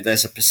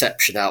 there's a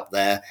perception out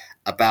there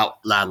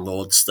about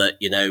landlords that,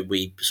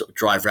 we sort of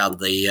drive around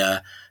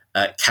the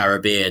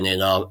Caribbean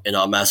in our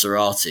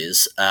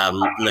Maseratis,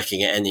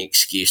 looking at any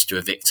excuse to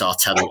evict our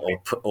tenant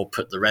or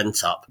put the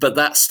rent up. But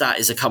that stat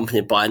is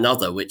accompanied by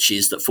another, which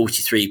is that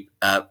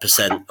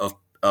 43%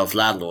 of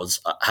landlords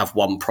have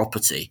one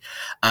property.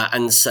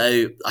 And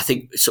so I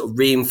think sort of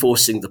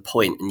reinforcing the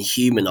point and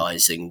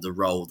humanising the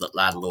role that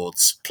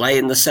landlords play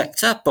in the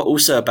sector, but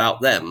also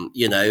about them,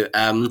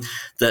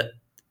 that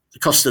the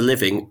cost of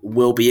living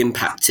will be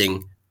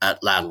impacting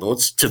at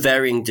landlords to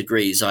varying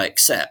degrees, I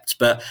accept.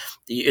 But,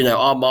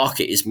 our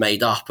market is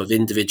made up of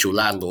individual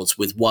landlords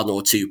with one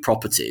or two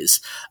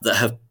properties that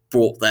have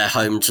brought their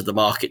home to the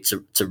market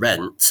to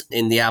rent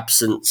in the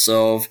absence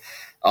of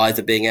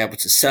either being able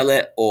to sell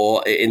it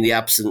or in the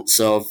absence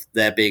of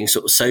there being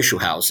sort of social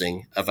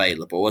housing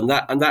available. And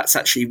that's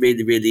actually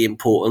really, really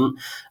important.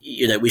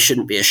 We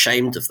shouldn't be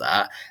ashamed of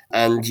that.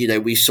 And,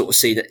 we've sort of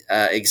seen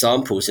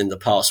examples in the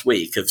past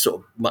week of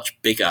sort of much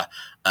bigger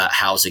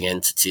housing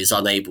entities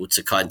unable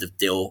to kind of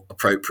deal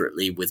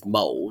appropriately with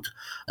mould.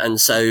 And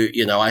so,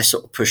 I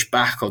sort of push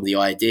back on the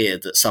idea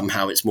that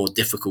somehow it's more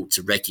difficult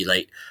to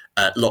regulate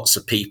lots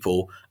of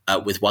people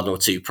with one or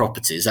two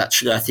properties.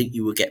 Actually, I think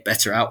you will get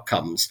better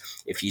outcomes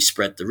if you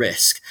spread the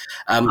risk.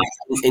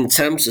 In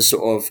terms of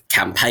sort of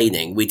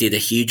campaigning, we did a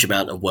huge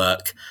amount of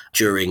work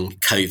during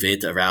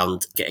COVID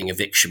around getting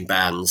eviction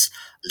bans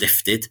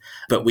lifted,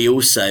 but we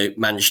also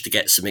managed to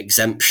get some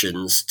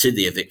exemptions to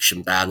the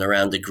eviction ban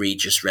around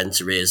egregious rent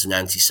arrears and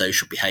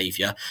antisocial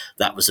behaviour.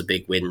 That was a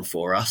big win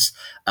for us.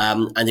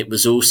 And it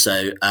was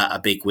also a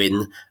big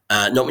win.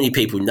 Not many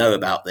people know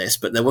about this,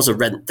 but there was a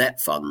rent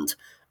debt fund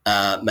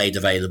made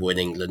available in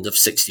England of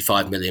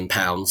 £65 million and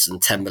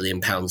 £10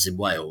 million in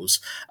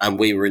Wales. And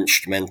we were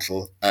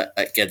instrumental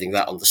at getting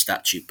that on the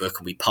statute book,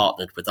 and we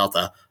partnered with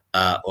other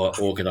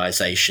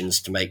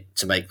organisations to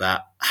make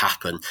that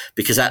happen.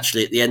 Because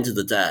actually, at the end of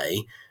the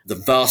day, the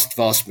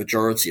vast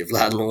majority of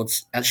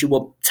landlords actually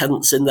want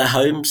tenants in their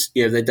homes.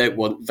 They don't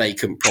want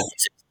vacant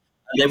properties.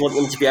 They want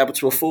them to be able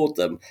to afford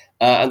them,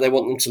 and they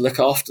want them to look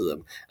after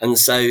them. And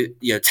so,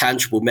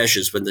 tangible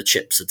measures when the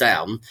chips are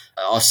down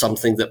are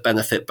something that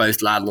benefit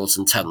both landlords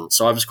and tenants.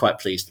 So I was quite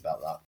pleased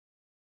about that.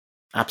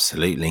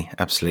 Absolutely.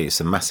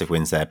 Some massive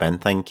wins there, Ben.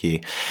 Thank you.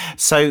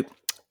 So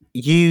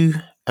you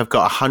have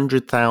got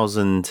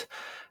 100,000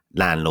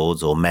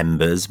 landlords or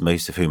members,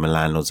 most of whom are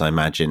landlords, I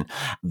imagine,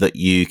 that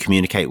you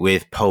communicate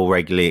with, poll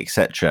regularly,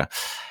 etc.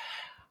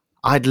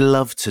 I'd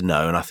love to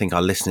know, and I think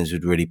our listeners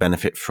would really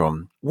benefit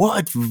from, what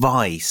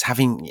advice,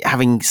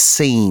 having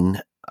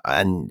seen,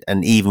 and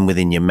even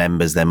within your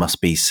members, there must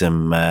be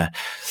some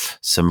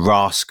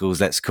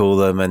rascals, let's call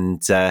them,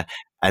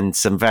 and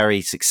some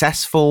very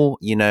successful,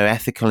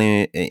 ethical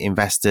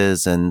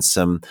investors, and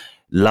some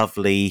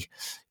lovely,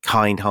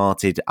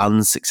 kind-hearted,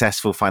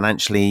 unsuccessful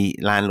financially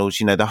landlords,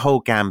 the whole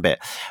gambit.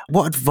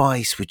 What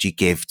advice would you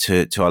give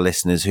to our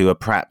listeners who are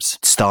perhaps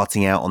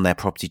starting out on their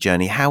property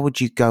journey? How would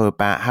you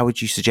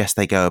suggest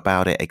they go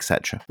about it,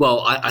 etc.?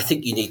 Well, I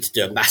think you need to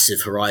do a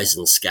massive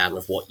horizon scan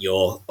of what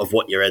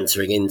you're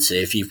entering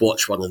into. If you've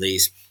watched one of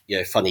these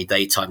funny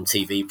daytime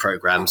TV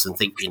programs and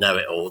think you know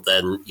it all,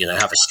 then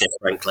have a stick,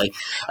 frankly.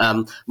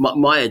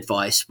 My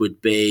advice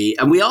would be,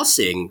 and we are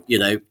seeing,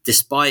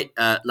 despite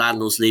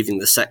landlords leaving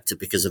the sector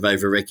because of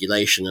over-regulation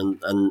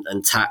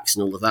and tax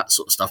and all of that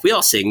sort of stuff, we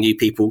are seeing new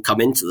people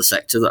come into the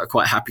sector that are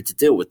quite happy to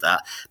deal with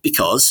that,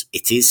 because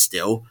it is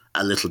still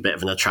a little bit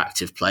of an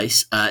attractive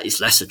place.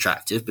 It's less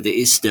attractive, but it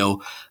is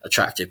still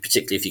attractive,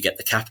 particularly if you get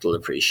the capital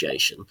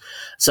appreciation.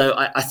 So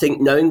I think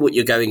knowing what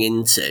you're going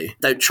into,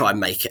 don't try and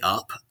make it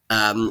up.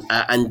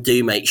 and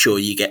do make sure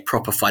you get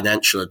proper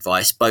financial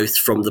advice, both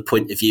from the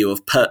point of view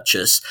of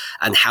purchase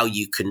and how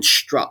you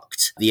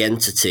construct the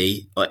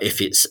entity, or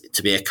if it's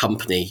to be a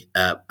company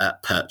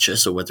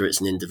purchase or whether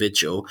it's an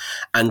individual,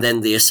 and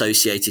then the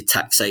associated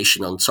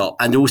taxation on top,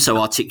 and also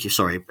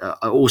articulating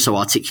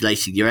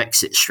your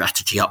exit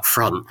strategy up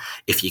front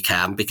if you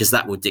can, because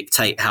that will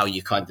dictate how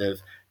you kind of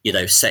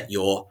set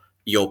your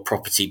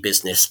property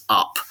business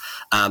up.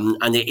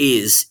 And it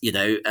is,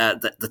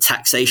 the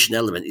taxation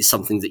element is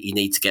something that you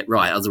need to get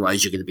right.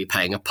 Otherwise, you're going to be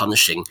paying a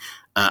punishing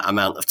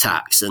amount of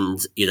tax.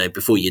 And,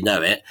 before you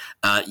know it,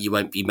 you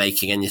won't be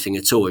making anything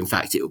at all. In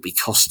fact, it will be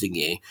costing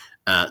you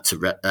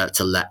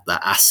to let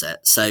that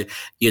asset. So,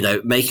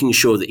 making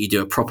sure that you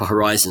do a proper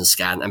horizon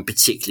scan and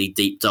particularly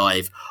deep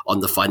dive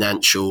on the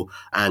financial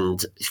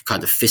and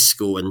kind of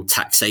fiscal and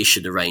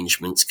taxation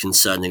arrangements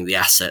concerning the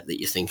asset that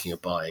you're thinking of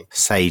buying.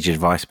 Sage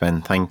advice,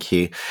 Ben. Thank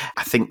you.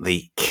 I think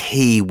the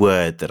key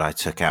word that I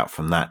took out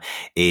from that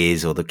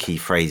or the key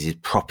phrase is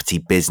property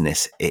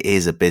business. It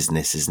is a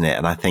business, isn't it?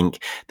 And I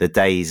think the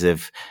days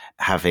of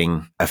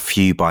having a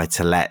few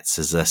buy-to-lets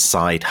as a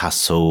side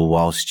hustle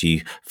whilst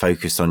you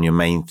focus on your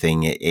main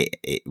thing,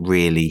 it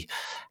really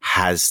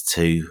has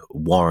to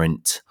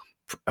warrant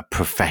a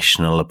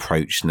professional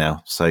approach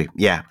now. So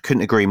yeah,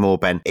 couldn't agree more,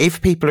 Ben.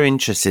 If people are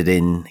interested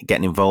in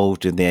getting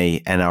involved in the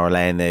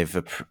NRLA and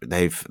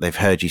they've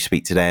heard you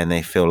speak today and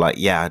they feel like,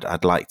 yeah,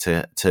 I'd like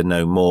to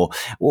know more,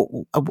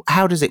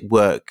 how does it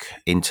work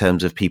in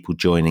terms of people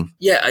joining?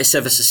 Yeah, it's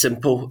ever so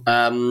simple.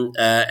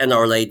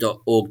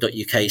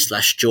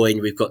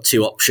 nrla.org.uk/join. We've got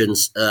two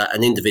options: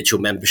 an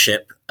individual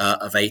membership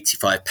of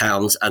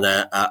 £85 and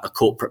a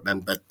corporate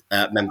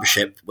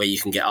membership where you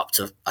can get up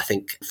to, I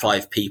think,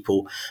 5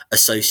 people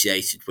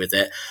associated with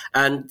it.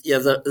 And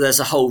there's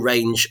a whole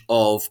range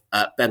of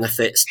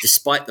benefits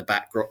despite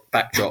the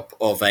backdrop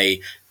of a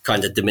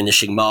kind of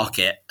diminishing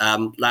market.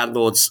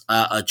 Landlords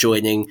are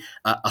joining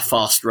a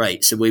fast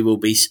rate. So we will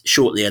be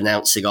shortly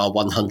announcing our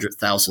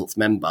 100,000th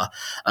member.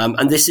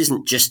 And this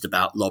isn't just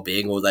about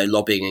lobbying, although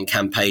lobbying and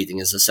campaigning,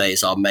 as I say,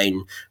 is our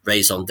main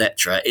raison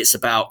d'etre. It's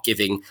about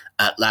giving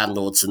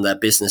landlords and their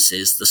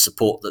businesses the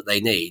support that they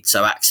need.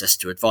 So access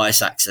to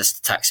advice, access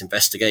to tax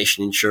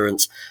investigation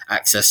insurance,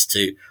 access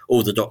to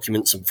all the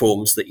documents and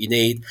forms that you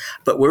need.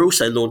 But we're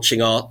also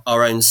launching our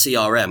own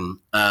CRM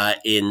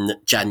in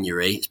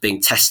January. It's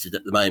being tested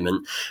at the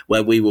moment,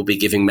 where we will be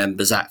giving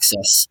members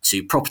access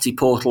to property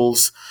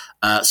portals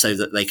so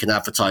that they can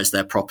advertise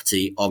their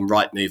property on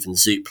Rightmove and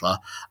Zoopla,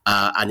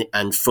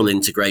 and full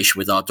integration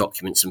with our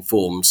documents and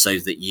forms so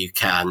that you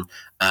can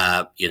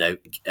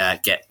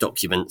get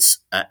documents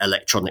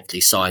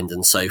electronically signed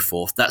and so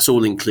forth. That's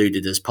all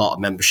included as part of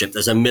membership.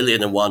 There's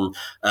 1,000,001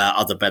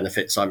 other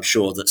benefits I'm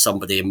sure that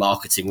somebody in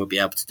marketing would be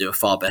able to do a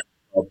far better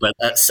job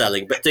at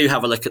selling. But do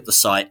have a look at the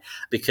site,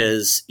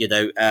 because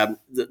the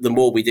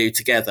more we do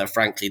together,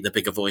 frankly, the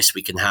bigger voice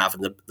we can have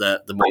and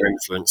the more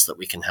influence that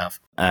we can have.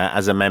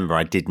 As a member,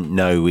 I didn't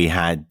know we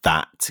had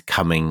that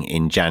coming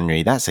in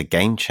January. That's a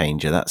game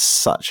changer. That's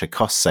such a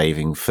cost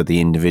saving for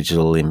the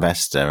individual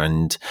investor,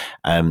 and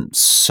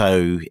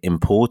so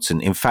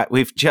important. In fact,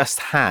 we've just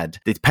had,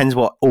 it depends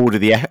what order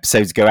the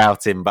episodes go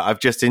out in, but I've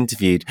just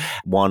interviewed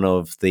one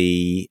of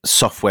the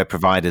software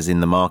providers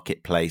in the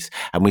marketplace,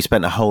 and we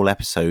spent a whole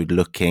episode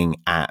looking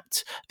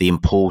at the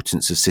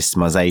importance of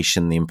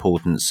systemization, the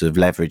importance of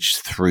leverage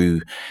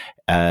through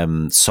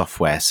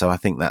software. So I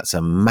think that's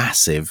a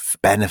massive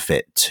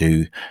benefit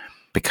to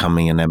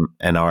becoming an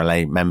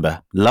NRLA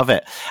member. Love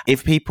it.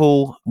 If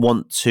people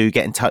want to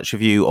get in touch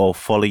with you or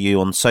follow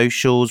you on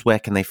socials, where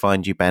can they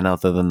find you, Ben,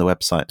 other than the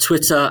website?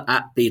 Twitter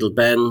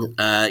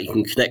 @BeadleBen. You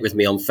can connect with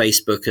me on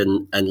Facebook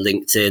and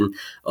LinkedIn,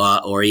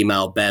 or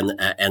email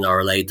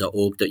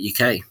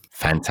ben@nrla.org.uk.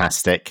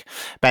 Fantastic.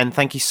 Ben,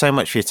 thank you so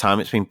much for your time.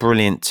 It's been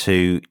brilliant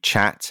to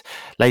chat.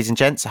 Ladies and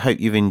gents, I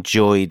hope you've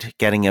enjoyed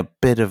getting a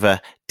bit of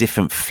a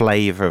different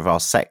flavour of our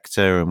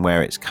sector and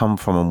where it's come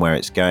from and where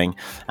it's going.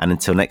 And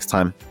until next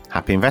time,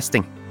 happy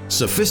investing.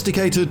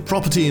 Sophisticated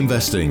Property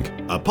Investing,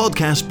 a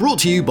podcast brought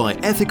to you by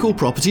Ethical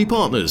Property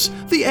Partners,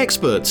 the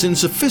experts in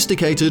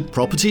sophisticated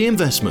property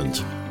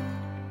investment.